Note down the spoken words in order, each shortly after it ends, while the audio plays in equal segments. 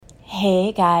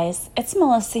Hey guys, it's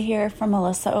Melissa here from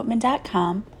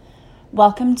melissaoatman.com.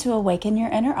 Welcome to Awaken Your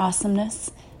Inner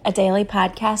Awesomeness, a daily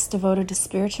podcast devoted to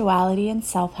spirituality and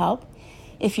self-help.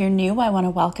 If you're new, I want to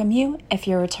welcome you. If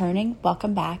you're returning,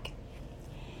 welcome back.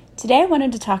 Today I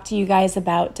wanted to talk to you guys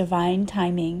about divine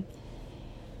timing.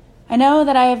 I know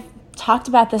that I've talked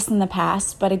about this in the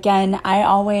past, but again, I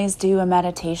always do a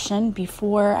meditation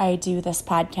before I do this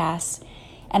podcast,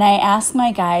 and I ask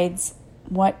my guides,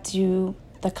 what do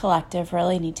the collective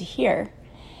really need to hear?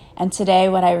 And today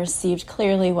what I received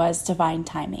clearly was divine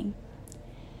timing.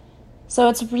 So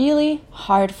it's really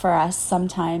hard for us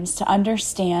sometimes to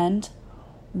understand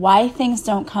why things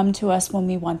don't come to us when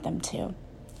we want them to.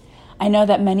 I know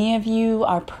that many of you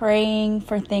are praying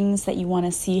for things that you want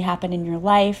to see happen in your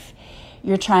life.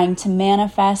 You're trying to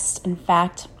manifest. In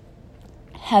fact,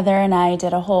 Heather and I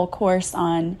did a whole course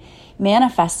on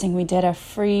manifesting. We did a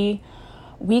free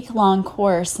week-long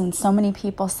course, and so many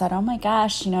people said, oh my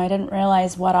gosh, I didn't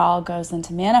realize what all goes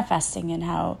into manifesting and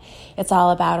how it's all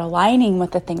about aligning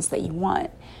with the things that you want.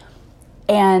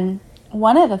 And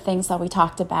one of the things that we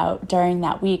talked about during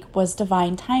that week was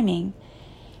divine timing,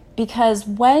 because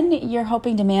when you're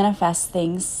hoping to manifest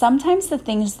things, sometimes the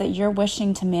things that you're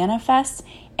wishing to manifest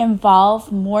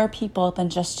involve more people than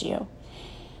just you.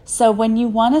 So when you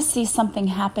want to see something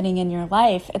happening in your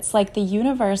life, it's like the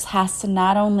universe has to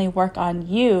not only work on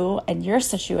you and your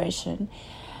situation,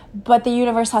 but the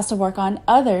universe has to work on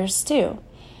others too.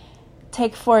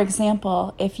 Take, for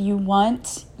example, if you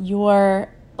want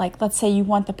let's say you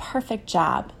want the perfect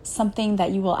job, something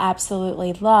that you will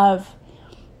absolutely love,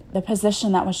 the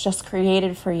position that was just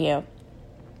created for you.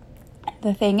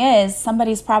 The thing is,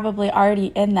 somebody's probably already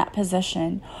in that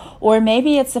position, or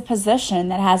maybe it's a position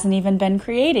that hasn't even been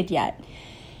created yet.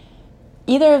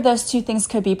 Either of those two things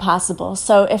could be possible.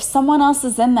 So if someone else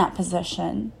is in that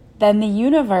position, then the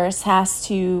universe has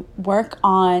to work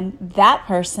on that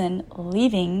person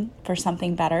leaving for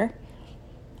something better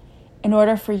in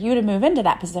order for you to move into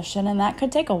that position, and that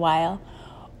could take a while.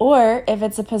 Or if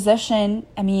it's a position,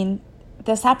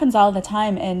 this happens all the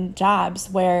time in jobs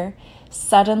where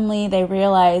suddenly they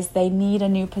realize they need a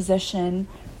new position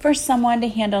for someone to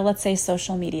handle, let's say,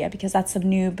 social media, because that's a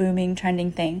new booming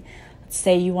trending thing. Let's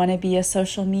say you want to be a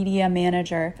social media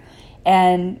manager,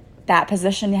 and that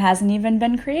position hasn't even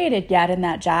been created yet in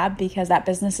that job because that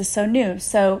business is so new.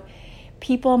 So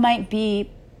people might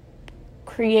be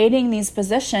creating these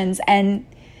positions, and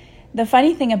the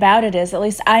funny thing about it is, at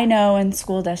least I know in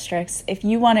school districts, if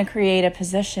you want to create a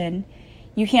position,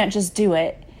 you can't just do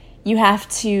it. You have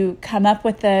to come up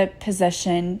with the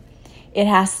position. It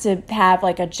has to have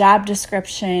a job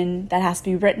description that has to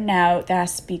be written out. There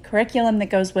has to be curriculum that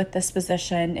goes with this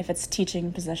position if it's a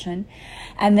teaching position.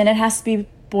 And then it has to be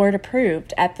board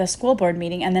approved at the school board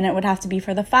meeting. And then it would have to be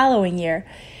for the following year.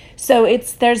 So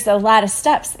there's a lot of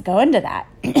steps that go into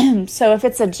that. So if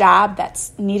it's a job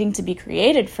that's needing to be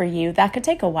created for you, that could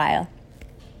take a while.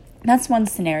 That's one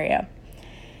scenario.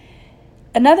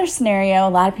 Another scenario, a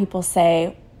lot of people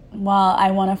say, well,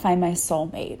 I want to find my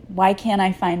soulmate. Why can't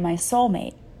I find my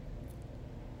soulmate?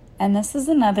 And this is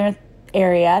another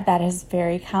area that is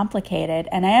very complicated.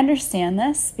 And I understand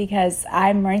this because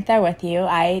I'm right there with you.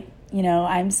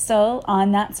 I'm still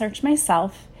on that search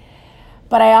myself,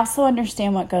 but I also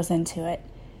understand what goes into it.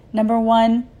 Number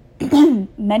one,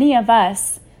 many of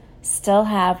us still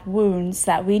have wounds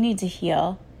that we need to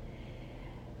heal.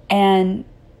 And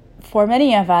for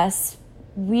many of us,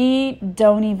 we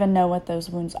don't even know what those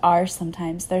wounds are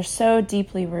sometimes. They're so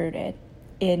deeply rooted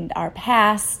in our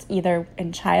past, either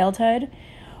in childhood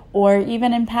or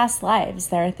even in past lives.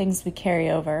 There are things we carry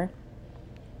over.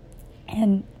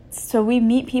 And so we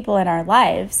meet people in our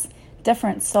lives,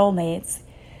 different soulmates,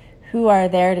 who are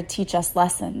there to teach us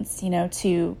lessons,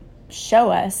 to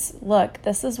show us, look,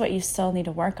 this is what you still need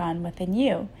to work on within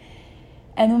you.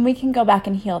 And then we can go back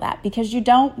and heal that, because you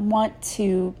don't want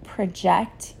to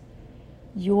project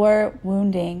your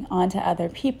wounding onto other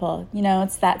people.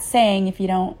 It's that saying, if you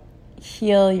don't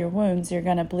heal your wounds, you're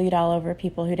going to bleed all over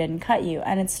people who didn't cut you.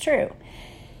 And it's true.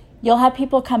 You'll have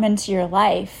people come into your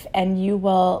life and you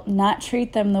will not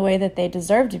treat them the way that they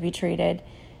deserve to be treated,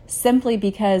 simply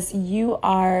because you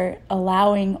are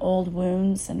allowing old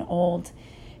wounds and old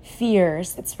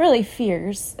fears. It's really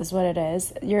fears is what it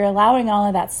is. You're allowing all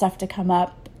of that stuff to come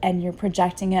up and you're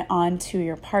projecting it onto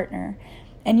your partner.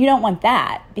 And you don't want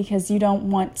that, because you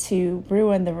don't want to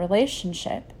ruin the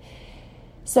relationship.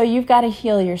 So you've got to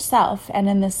heal yourself. And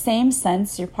in the same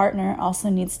sense, your partner also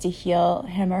needs to heal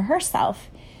him or herself.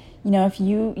 If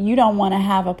you don't want to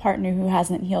have a partner who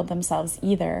hasn't healed themselves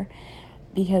either,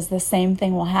 because the same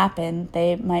thing will happen.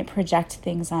 They might project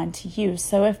things onto you.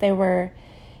 So if they were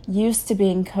used to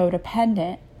being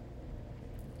codependent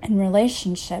in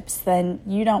relationships, then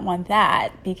you don't want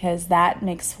that, because that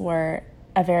makes for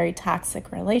a very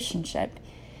toxic relationship.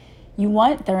 You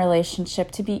want the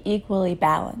relationship to be equally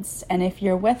balanced. And if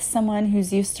you're with someone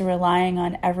who's used to relying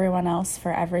on everyone else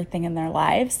for everything in their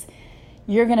lives,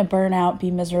 you're going to burn out,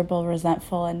 be miserable,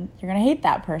 resentful, and you're going to hate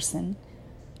that person.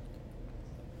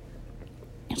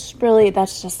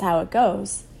 That's just how it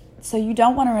goes. So you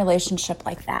don't want a relationship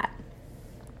like that.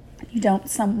 You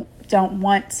don't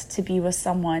want to be with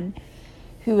someone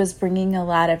who is bringing a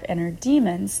lot of inner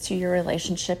demons to your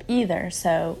relationship either.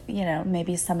 So,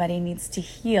 maybe somebody needs to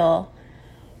heal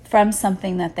from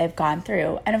something that they've gone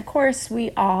through. And of course,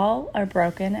 we all are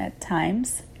broken at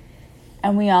times,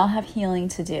 and we all have healing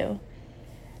to do.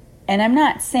 And I'm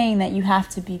not saying that you have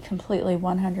to be completely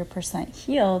 100%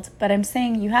 healed, but I'm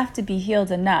saying you have to be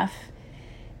healed enough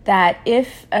that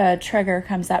if a trigger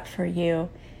comes up for you,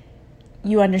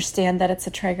 you understand that it's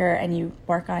a trigger and you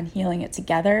work on healing it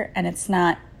together, and it's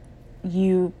not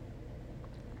you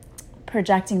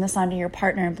projecting this onto your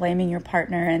partner and blaming your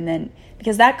partner, and then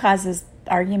because that causes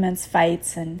arguments,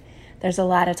 fights, and there's a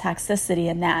lot of toxicity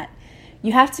in that.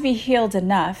 You have to be healed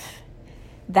enough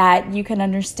that you can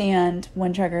understand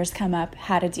when triggers come up,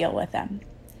 how to deal with them.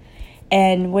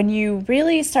 And when you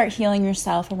really start healing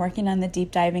yourself and working on the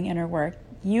deep diving inner work,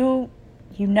 you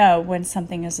know when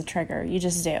something is a trigger. You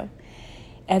just do.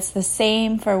 It's the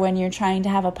same for when you're trying to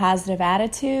have a positive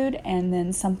attitude and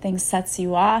then something sets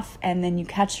you off, and then you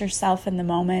catch yourself in the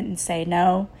moment and say,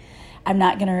 no, I'm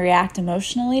not going to react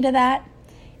emotionally to that.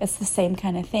 It's the same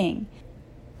kind of thing.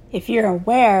 If you're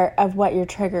aware of what your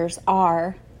triggers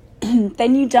are,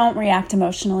 then you don't react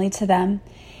emotionally to them,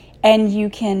 and you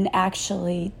can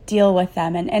actually deal with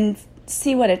them and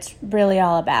see what it's really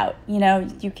all about.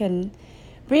 You can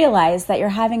realize that you're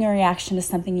having a reaction to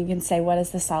something. You can say, what is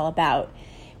this all about?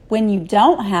 When you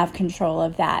don't have control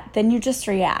of that, then you just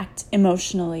react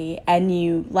emotionally and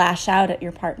you lash out at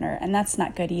your partner, and that's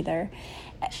not good either.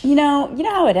 You know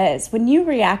how it is. When you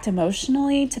react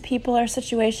emotionally to people or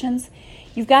situations,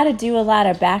 you've got to do a lot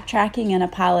of backtracking and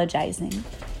apologizing.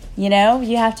 You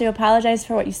have to apologize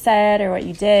for what you said or what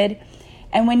you did.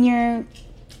 And when you're,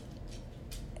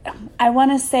 I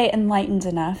want to say, enlightened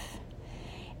enough,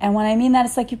 and when I mean that,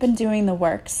 it's like you've been doing the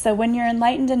work. So when you're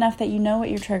enlightened enough that you know what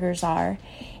your triggers are,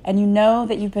 and you know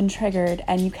that you've been triggered,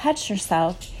 and you catch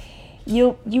yourself,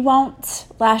 you won't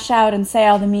lash out and say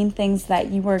all the mean things that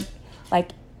you were, like,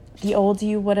 the old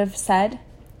you would have said.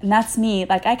 And that's me.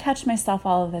 Like, I catch myself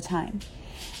all of the time.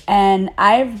 And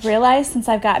I've realized since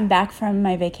I've gotten back from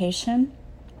my vacation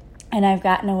and I've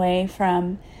gotten away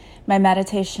from my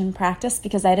meditation practice,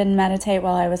 because I didn't meditate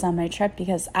while I was on my trip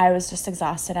because I was just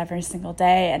exhausted every single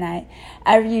day, and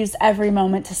I used every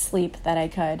moment to sleep that I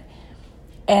could.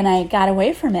 And I got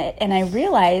away from it, and I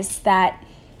realized that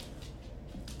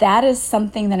is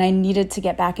something that I needed to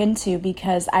get back into,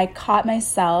 because I caught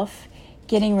myself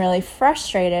getting really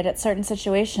frustrated at certain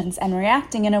situations and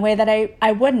reacting in a way that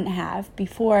I wouldn't have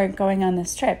before going on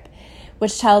this trip,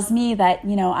 which tells me that,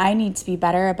 I need to be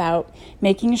better about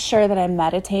making sure that I'm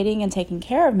meditating and taking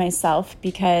care of myself,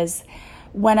 because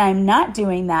when I'm not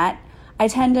doing that, I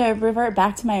tend to revert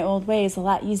back to my old ways a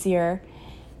lot easier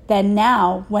than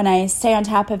now when I stay on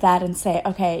top of that and say,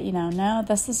 okay, no,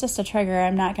 this is just a trigger.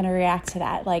 I'm not going to react to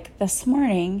that. Like this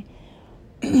morning,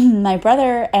 my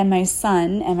brother and my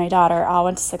son and my daughter all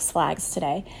went to Six Flags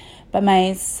today. But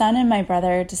my son and my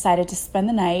brother decided to spend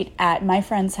the night at my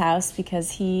friend's house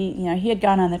because he had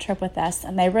gone on the trip with us,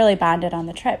 and they really bonded on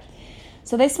the trip.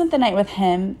 So they spent the night with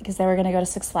him because they were going to go to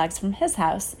Six Flags from his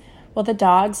house. Well, the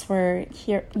dogs were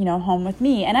here, home with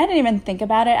me, and I didn't even think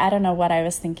about it. I don't know what I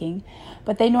was thinking,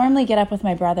 but they normally get up with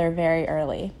my brother very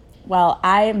early. Well,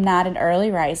 I am not an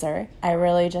early riser. I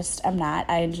really just am not.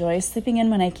 I enjoy sleeping in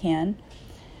when I can.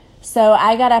 So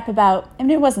I got up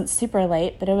it wasn't super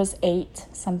late, but it was 8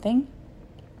 something.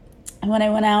 And when I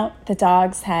went out, the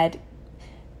dogs had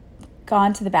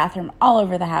gone to the bathroom all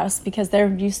over the house because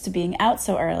they're used to being out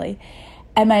so early.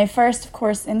 And my first, of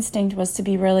course, instinct was to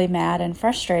be really mad and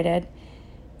frustrated,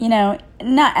 not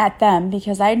at them,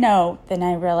 because I know, then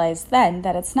I realized then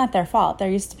that it's not their fault. They're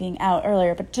used to being out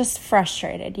earlier, but just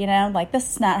frustrated, like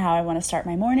this is not how I want to start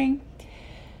my morning.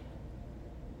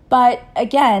 But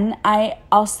again, I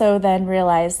also then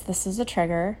realized this is a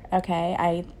trigger. Okay,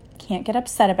 I can't get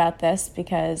upset about this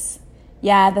because,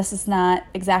 this is not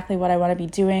exactly what I want to be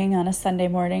doing on a Sunday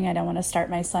morning. I don't want to start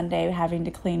my Sunday having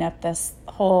to clean up this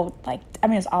whole,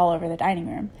 it's all over the dining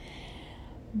room.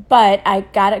 But I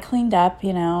got it cleaned up,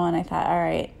 and I thought, all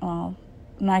right, well,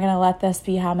 I'm not going to let this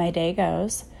be how my day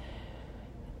goes.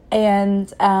 And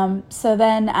so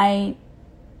then I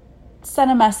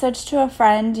sent a message to a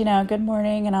friend, good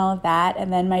morning and all of that.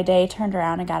 And then my day turned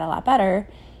around and got a lot better.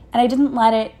 And I didn't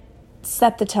let it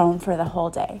set the tone for the whole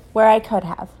day, where I could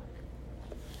have.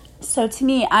 So to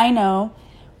me, I know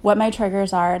what my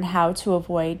triggers are and how to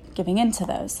avoid giving into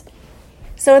those.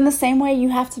 So in the same way, you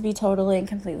have to be totally and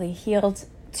completely healed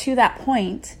to that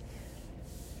point.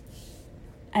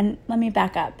 And let me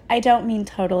back up. I don't mean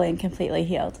totally and completely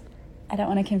healed. I don't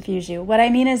want to confuse you. What I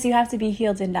mean is you have to be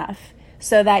healed enough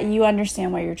so that you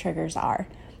understand what your triggers are.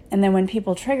 And then when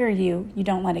people trigger you, you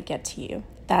don't let it get to you.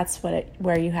 That's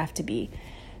where you have to be.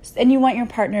 And you want your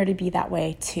partner to be that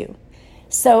way too.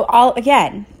 So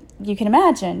again, you can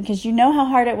imagine, because you know how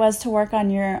hard it was to work on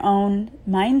your own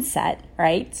mindset,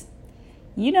 right?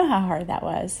 You know how hard that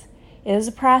was. It is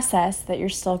a process that you're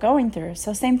still going through.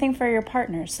 So same thing for your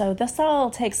partner. So this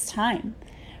all takes time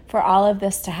for all of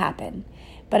this to happen.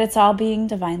 But it's all being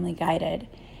divinely guided.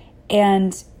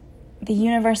 And the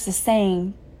universe is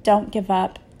saying, don't give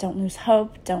up, don't lose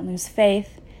hope, don't lose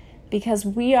faith, because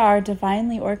we are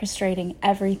divinely orchestrating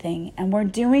everything, and we're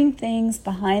doing things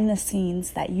behind the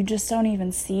scenes that you just don't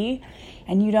even see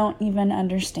and you don't even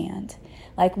understand.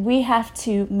 Like, we have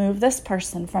to move this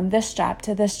person from this job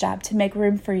to make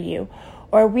room for you,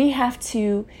 or we have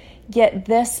to get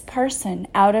this person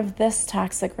out of this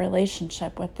toxic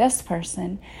relationship with this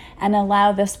person and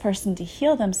allow this person to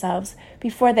heal themselves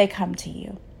before they come to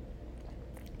you.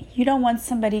 You don't want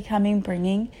somebody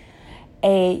bringing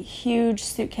a huge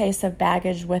suitcase of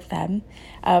baggage with them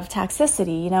of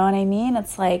toxicity. You know what I mean?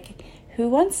 It's like, who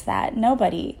wants that?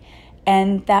 Nobody.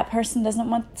 And that person doesn't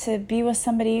want to be with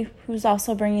somebody who's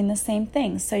also bringing the same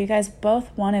thing. So you guys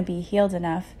both want to be healed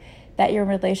enough that your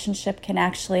relationship can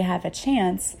actually have a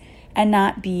chance and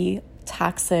not be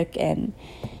toxic and,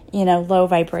 low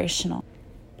vibrational.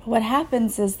 But what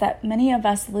happens is that many of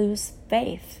us lose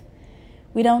faith.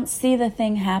 We don't see the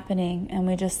thing happening and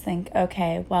we just think,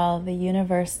 okay, well, the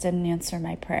universe didn't answer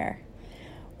my prayer,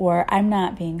 or I'm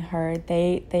not being heard.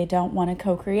 They don't want to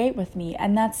co-create with me.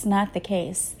 And that's not the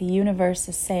case. The universe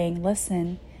is saying,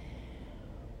 listen,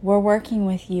 we're working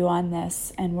with you on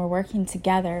this and we're working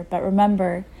together. But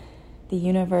remember, the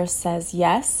universe says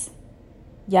yes,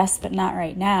 but not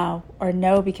right now, or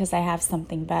no, because I have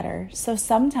something better. So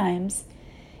sometimes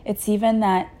it's even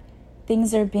that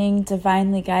things are being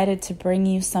divinely guided to bring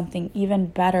you something even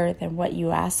better than what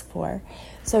you ask for.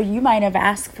 So you might have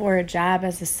asked for a job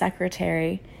as a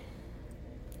secretary,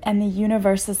 and the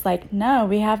universe is like, no,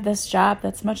 we have this job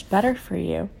that's much better for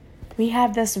you. We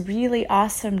have this really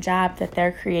awesome job that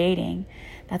they're creating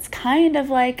that's kind of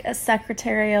like a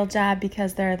secretarial job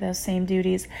because there are those same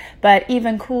duties, but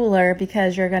even cooler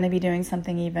because you're going to be doing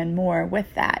something even more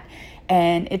with that.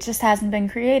 And it just hasn't been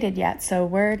created yet. So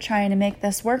we're trying to make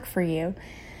this work for you.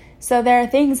 So there are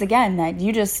things, again, that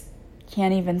you just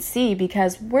can't even see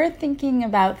because we're thinking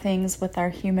about things with our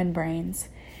human brains.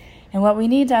 And what we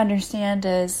need to understand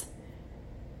is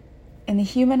in the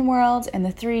human world, in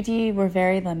the 3D, we're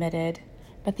very limited.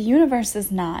 But the universe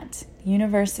is not. The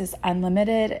universe is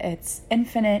unlimited, it's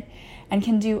infinite, and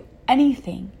can do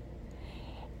anything.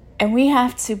 And we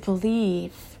have to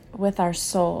believe with our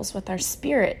souls, with our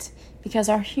spirit, because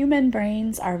our human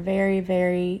brains are very,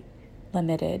 very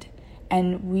limited.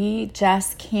 And we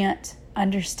just can't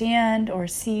understand or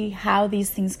see how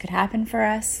these things could happen for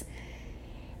us.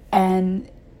 And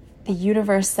the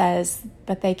universe says,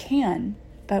 but they can,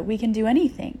 but we can do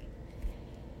anything.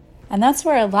 And that's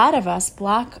where a lot of us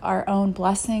block our own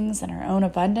blessings and our own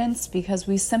abundance because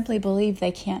we simply believe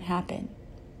they can't happen.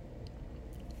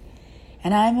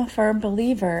 And I'm a firm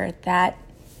believer that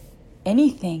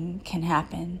anything can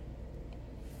happen.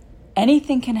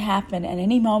 Anything can happen at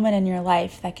any moment in your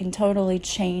life that can totally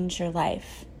change your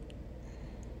life.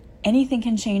 Anything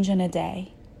can change in a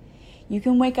day. You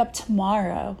can wake up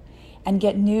tomorrow and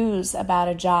get news about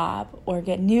a job, or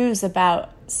get news about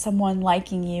someone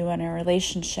liking you in a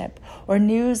relationship, or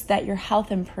news that your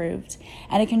health improved,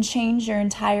 and it can change your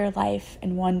entire life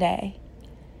in one day.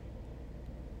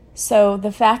 So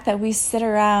the fact that we sit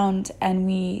around and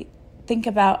we think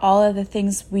about all of the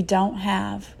things we don't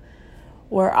have,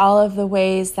 or all of the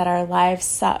ways that our lives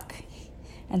suck,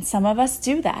 and some of us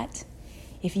do that.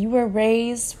 If you were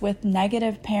raised with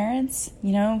negative parents,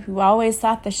 who always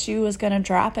thought the shoe was going to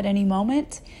drop at any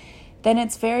moment, then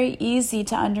it's very easy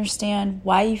to understand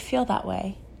why you feel that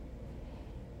way.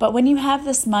 But when you have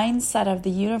this mindset of the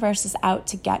universe is out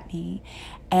to get me,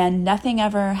 and nothing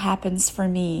ever happens for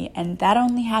me, and that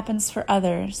only happens for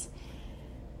others,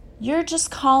 you're just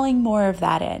calling more of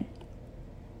that in.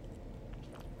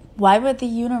 Why would the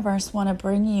universe want to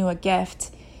bring you a gift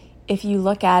if you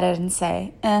look at it and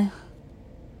say,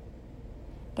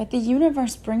 But the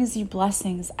universe brings you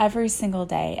blessings every single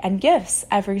day and gifts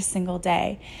every single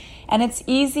day. And it's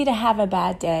easy to have a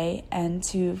bad day and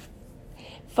to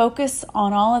focus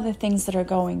on all of the things that are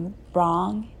going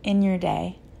wrong in your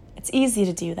day. It's easy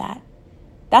to do that.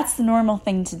 That's the normal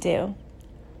thing to do.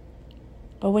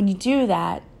 But when you do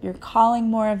that, you're calling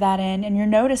more of that in and you're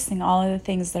noticing all of the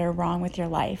things that are wrong with your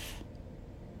life.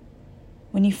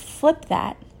 When you flip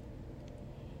that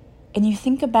and you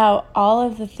think about all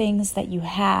of the things that you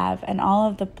have and all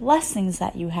of the blessings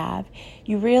that you have,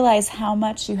 you realize how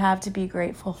much you have to be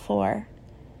grateful for.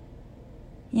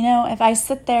 You know, if I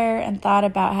sit there and thought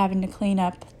about having to clean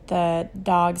up the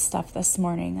dog stuff this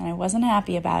morning and I wasn't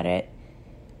happy about it,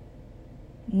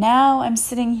 now I'm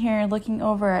sitting here looking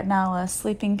over at Nala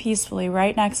sleeping peacefully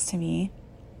right next to me.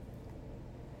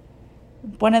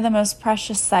 One of the most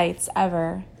precious sights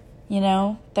ever. You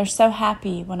know, they're so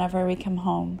happy whenever we come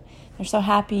home. They're so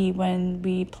happy when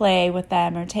we play with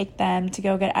them or take them to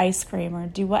go get ice cream or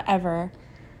do whatever.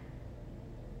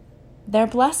 They're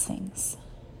blessings.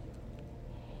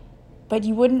 But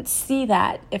you wouldn't see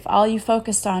that if all you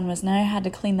focused on was, now I had to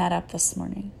clean that up this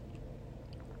morning.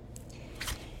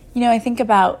 You know, I think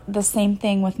about the same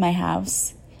thing with my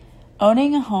house.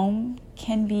 Owning a home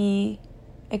can be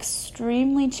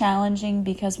extremely challenging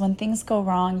because when things go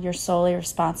wrong, you're solely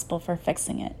responsible for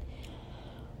fixing it.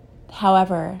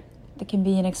 However, it can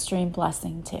be an extreme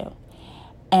blessing too.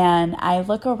 And I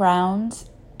look around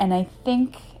and I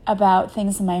think about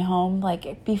things in my home.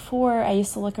 Like before, I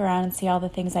used to look around and see all the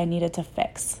things I needed to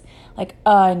fix. Like,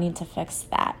 oh, I need to fix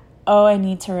that. Oh, I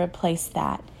need to replace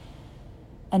that.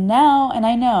 And now, and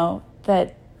I know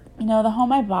that, you know, the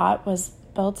home I bought was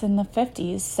built in the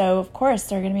 50s. So, of course,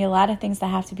 there are going to be a lot of things that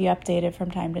have to be updated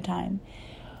from time to time.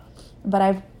 But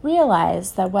I've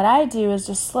realized that what I do is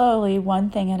just slowly, one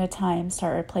thing at a time,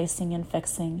 start replacing and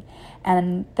fixing.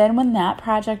 And then when that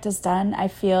project is done, I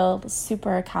feel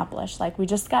super accomplished. Like, we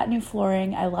just got new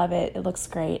flooring. I love it. It looks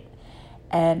great.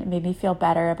 And it made me feel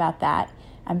better about that.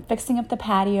 I'm fixing up the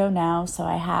patio now, so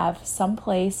I have some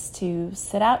place to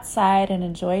sit outside and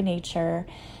enjoy nature,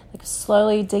 like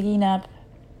slowly digging up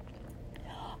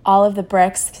all of the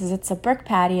bricks because it's a brick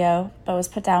patio, but was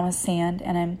put down with sand,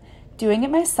 and I'm doing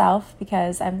it myself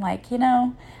because I'm like, you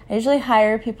know, I usually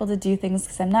hire people to do things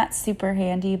because I'm not super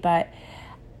handy, but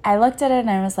I looked at it and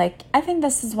I was like, I think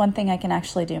this is one thing I can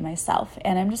actually do myself,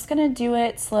 and I'm just going to do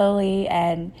it slowly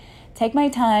and take my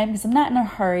time because I'm not in a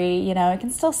hurry. You know, it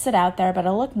can still sit out there, but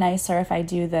it'll look nicer if I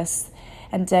do this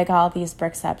and dig all these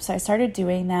bricks up. So I started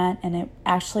doing that, and it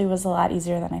actually was a lot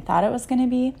easier than I thought it was going to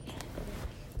be.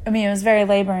 I mean, it was very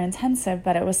labor intensive,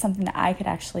 but it was something that I could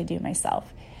actually do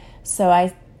myself. So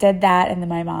I did that, and then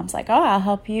my mom's like, oh, I'll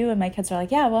help you. And my kids are like,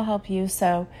 yeah, we'll help you.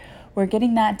 So we're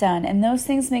getting that done. And those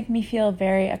things make me feel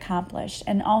very accomplished,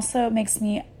 and also makes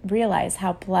me realize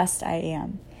how blessed I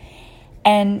am.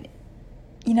 And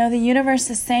you know, the universe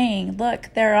is saying,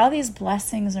 look, there are all these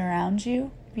blessings around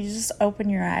you. You just open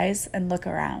your eyes and look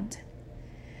around.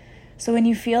 So when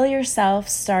you feel yourself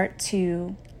start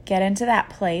to get into that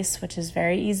place, which is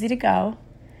very easy to go,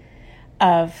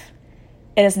 of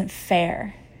it isn't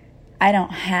fair, I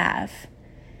don't have,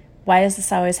 why does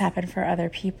this always happen for other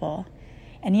people?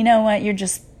 And you know what?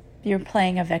 You're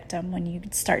playing a victim when you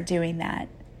start doing that.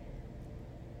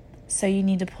 So you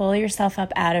need to pull yourself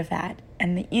up out of that.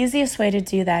 And the easiest way to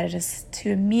do that is to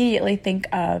immediately think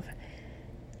of,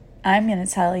 I'm going to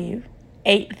tell you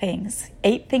 8 things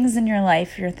in your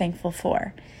life you're thankful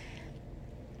for.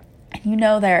 And you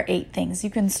know there are 8 things. You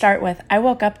can start with, I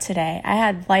woke up today. I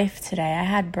had life today. I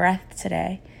had breath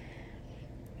today.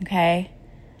 Okay?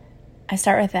 I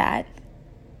start with that.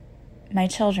 My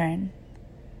children,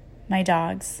 my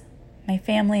dogs, my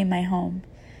family, my home.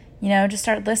 You know, just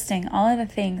start listing all of the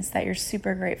things that you're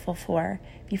super grateful for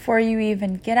before you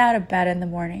even get out of bed in the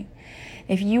morning.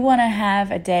 If you want to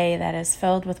have a day that is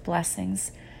filled with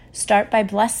blessings, start by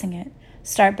blessing it.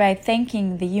 Start by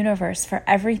thanking the universe for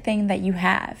everything that you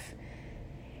have.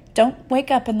 Don't wake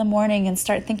up in the morning and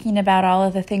start thinking about all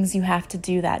of the things you have to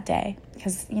do that day.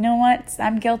 Because you know what?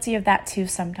 I'm guilty of that too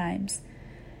sometimes.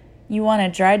 You want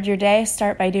to dread your day?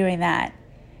 Start by doing that.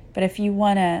 But if you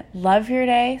want to love your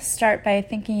day, start by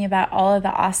thinking about all of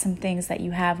the awesome things that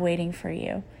you have waiting for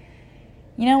you.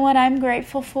 You know what I'm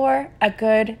grateful for? A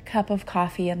good cup of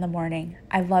coffee in the morning.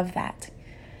 I love that.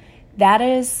 That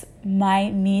is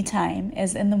my me time,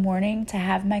 is in the morning to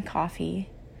have my coffee,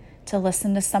 to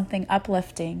listen to something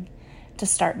uplifting, to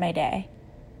start my day.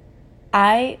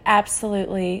 I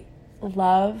absolutely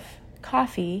love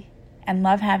coffee and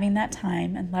love having that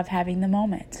time and love having the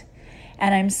moment.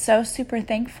 And I'm so super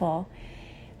thankful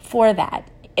for that.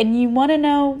 And you want to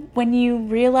know when you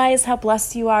realize how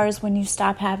blessed you are is when you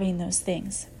stop having those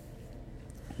things.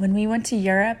 When we went to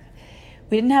Europe,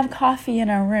 we didn't have coffee in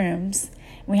our rooms.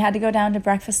 We had to go down to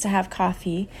breakfast to have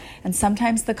coffee. And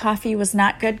sometimes the coffee was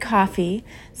not good coffee.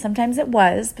 Sometimes it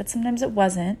was, but sometimes it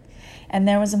wasn't. And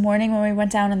there was a morning when we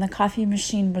went down and the coffee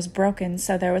machine was broken,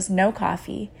 so there was no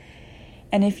coffee.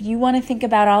 And if you want to think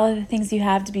about all of the things you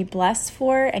have to be blessed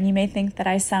for, and you may think that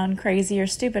I sound crazy or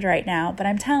stupid right now, but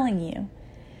I'm telling you,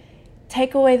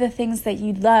 take away the things that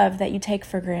you love that you take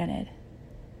for granted.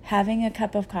 Having a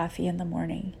cup of coffee in the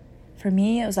morning. For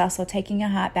me, it was also taking a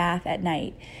hot bath at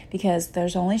night, because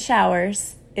there's only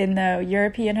showers in the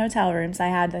European hotel rooms. I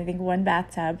had, I think, one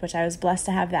bathtub, which I was blessed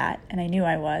to have that, and I knew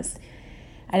I was.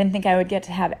 I didn't think I would get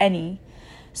to have any.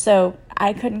 So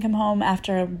I couldn't come home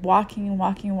after walking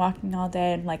all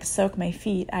day and like soak my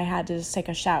feet. I had to just take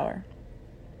a shower.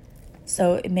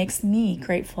 So it makes me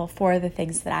grateful for the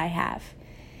things that I have.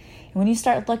 And when you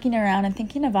start looking around and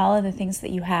thinking of all of the things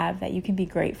that you have that you can be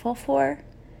grateful for,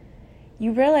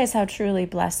 you realize how truly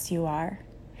blessed you are.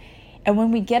 And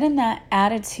when we get in that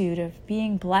attitude of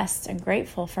being blessed and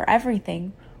grateful for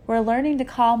everything, we're learning to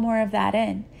call more of that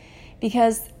in.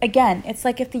 Because again, it's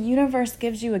like if the universe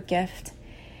gives you a gift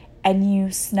and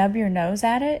you snub your nose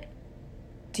at it,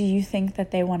 do you think that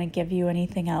they want to give you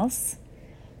anything else?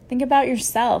 Think about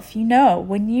yourself. You know,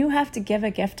 when you have to give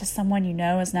a gift to someone you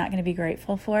know is not going to be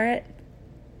grateful for it.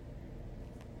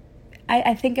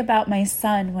 I think about my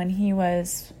son when he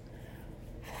was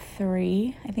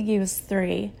 3. I think he was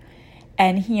 3.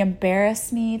 And he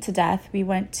embarrassed me to death. We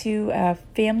went to a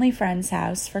family friend's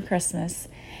house for Christmas,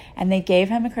 and they gave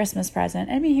him a Christmas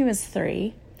present. I mean, he was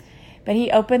 3. But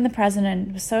he opened the present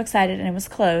and was so excited, and it was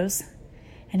clothes.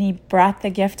 And he brought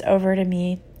the gift over to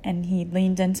me, and he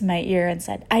leaned into my ear and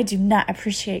said, "I do not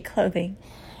appreciate clothing."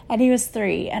 And he was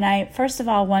 3. And I, first of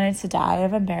all, wanted to die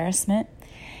of embarrassment.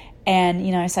 And,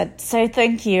 I said, "Say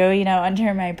thank you,"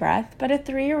 under my breath. But a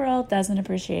 3-year-old doesn't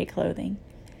appreciate clothing.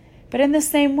 But in the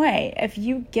same way, if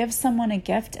you give someone a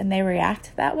gift and they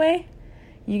react that way,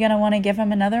 you going to want to give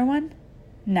them another one?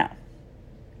 No.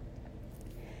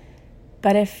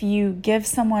 But if you give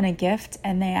someone a gift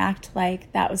and they act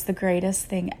like that was the greatest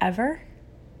thing ever,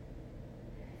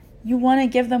 you want to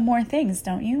give them more things,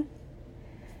 don't you?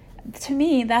 To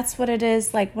me, that's what it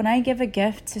is. Like when I give a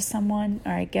gift to someone,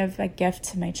 or I give a gift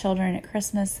to my children at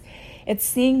Christmas, it's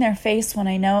seeing their face when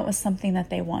I know it was something that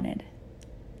they wanted.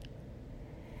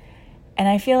 And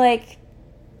I feel like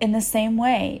in the same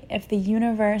way, if the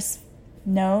universe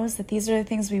knows that these are the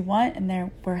things we want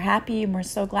and we're happy and we're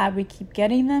so glad we keep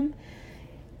getting them,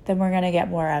 then we're going to get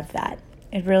more of that.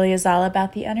 It really is all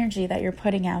about the energy that you're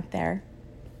putting out there.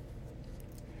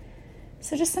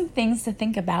 So just some things to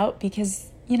think about, because,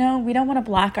 we don't want to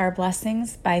block our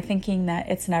blessings by thinking that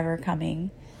it's never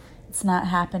coming. It's not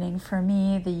happening for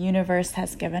me. The universe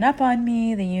has given up on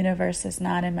me. The universe is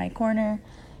not in my corner,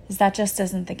 because that just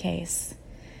isn't the case.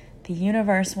 The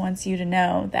universe wants you to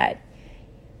know that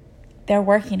they're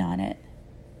working on it.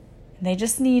 And they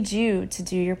just need you to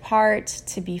do your part,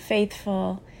 to be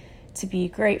faithful, to be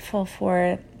grateful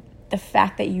for the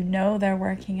fact that they're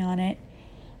working on it,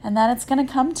 and that it's going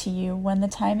to come to you when the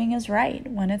timing is right,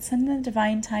 when it's in the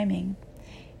divine timing.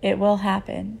 It will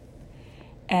happen.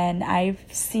 And I've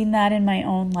seen that in my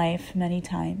own life many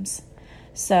times.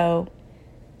 So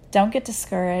don't get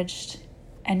discouraged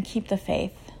and keep the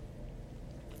faith.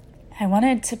 I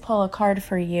wanted to pull a card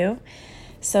for you.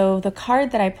 So the card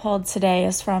that I pulled today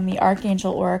is from the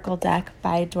Archangel Oracle deck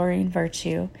by Doreen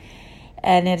Virtue,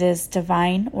 and it is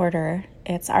Divine Order.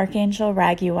 It's Archangel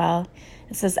Raguel.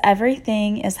 It says,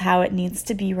 "Everything is how it needs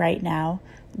to be right now.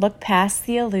 Look past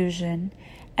the illusion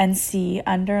and see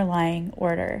underlying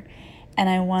order." And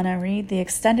I want to read the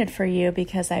extended for you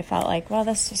because I felt like, well,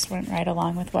 this just went right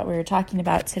along with what we were talking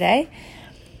about today.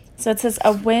 So it says,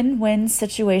 "A win-win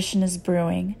situation is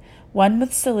brewing, one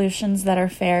with solutions that are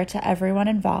fair to everyone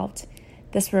involved.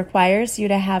 This requires you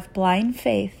to have blind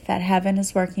faith that heaven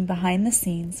is working behind the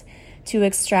scenes to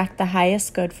extract the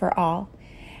highest good for all.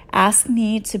 Ask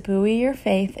me to buoy your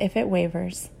faith if it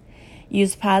wavers.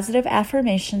 Use positive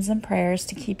affirmations and prayers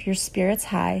to keep your spirits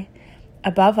high.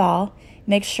 Above all,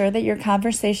 make sure that your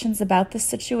conversations about the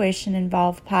situation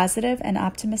involve positive and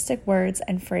optimistic words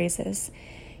and phrases.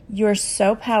 You're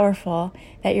so powerful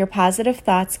that your positive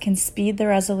thoughts can speed the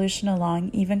resolution along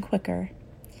even quicker."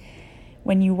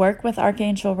 When you work with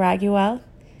Archangel Raguel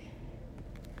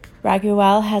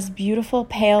has beautiful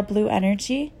pale blue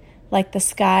energy, like the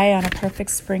sky on a perfect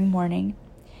spring morning.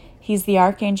 He's the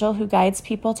archangel who guides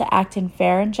people to act in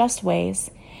fair and just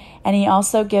ways, and he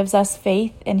also gives us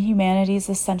faith in humanity's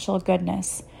essential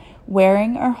goodness,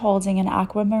 Wearing or holding an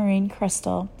aquamarine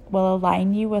crystal will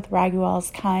align you with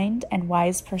Raguel's kind and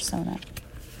wise persona.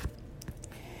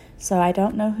 So I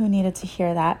don't know who needed to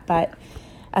hear that, but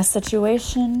a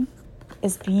situation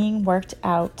is being worked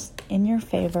out in your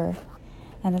favor,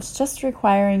 and it's just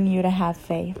requiring you to have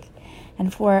faith.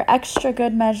 And for extra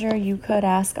good measure, you could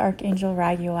ask Archangel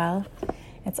Raguel,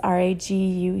 it's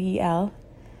Raguel,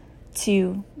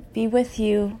 to be with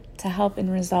you to help in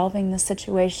resolving the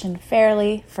situation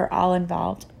fairly for all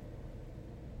involved.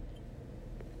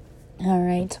 All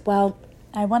right, well,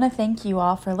 I want to thank you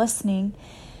all for listening.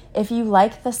 If you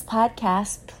like this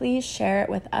podcast, please share it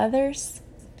with others.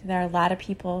 There are a lot of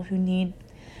people who need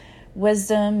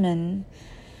wisdom and,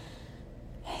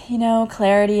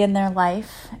 clarity in their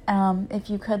life. If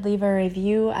you could leave a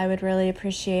review, I would really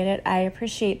appreciate it. I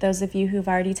appreciate those of you who've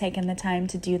already taken the time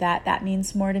to do that. That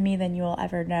means more to me than you will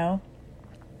ever know.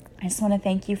 I just want to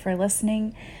thank you for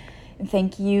listening and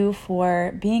thank you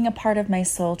for being a part of my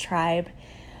soul tribe.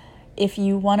 If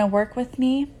you want to work with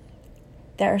me,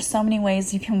 there are so many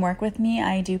ways you can work with me.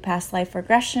 I do past life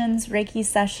regressions, Reiki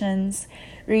sessions,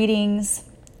 readings,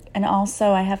 and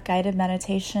also I have guided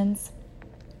meditations.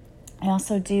 I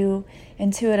also do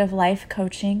intuitive life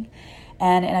coaching,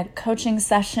 and in a coaching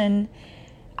session,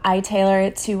 I tailor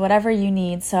it to whatever you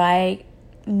need. So I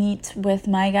meet with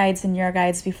my guides and your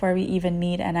guides before we even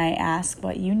meet, and I ask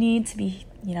what you need to be,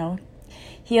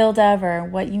 healed of, or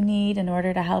what you need in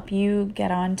order to help you get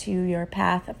onto your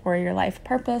path for your life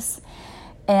purpose.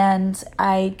 And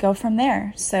I go from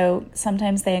there. So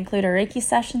sometimes they include a Reiki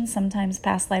session, sometimes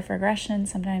past life regression,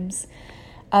 sometimes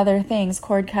other things,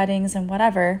 cord cuttings and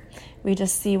whatever. We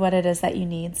just see what it is that you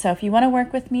need. So if you want to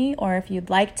work with me, or if you'd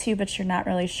like to, but you're not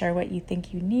really sure what you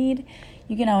think you need,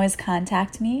 you can always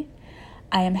contact me.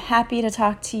 I am happy to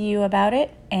talk to you about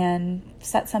it and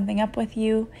set something up with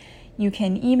you. You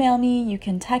can email me, you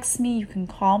can text me, you can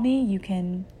call me, you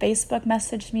can Facebook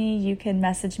message me, you can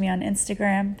message me on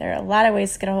Instagram. There are a lot of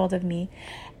ways to get a hold of me.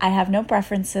 I have no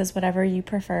preferences. Whatever you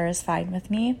prefer is fine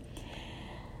with me.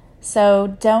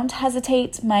 So don't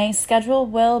hesitate. My schedule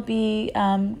will be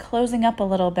closing up a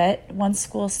little bit. Once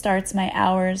school starts, my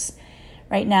hours,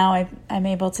 right now I'm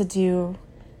able to do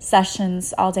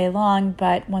sessions all day long,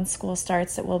 but once school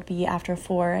starts, it will be after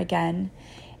 4 again,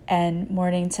 and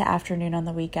morning to afternoon on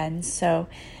the weekends. So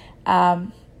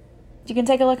you can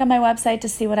take a look on my website to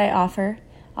see what I offer.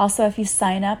 Also, if you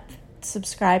sign up,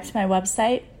 subscribe to my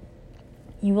website,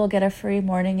 you will get a free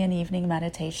morning and evening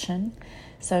meditation.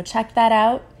 So check that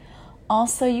out.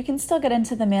 Also, you can still get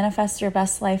into the Manifest Your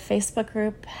Best Life Facebook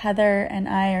group. Heather and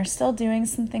I are still doing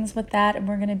some things with that, and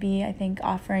we're going to be, I think,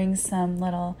 offering some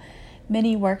little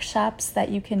mini workshops that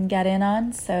you can get in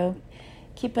on. So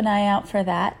keep an eye out for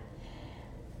that.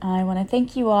 I want to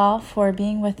thank you all for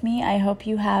being with me. I hope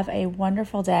you have a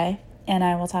wonderful day, and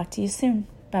I will talk to you soon.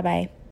 Bye-bye.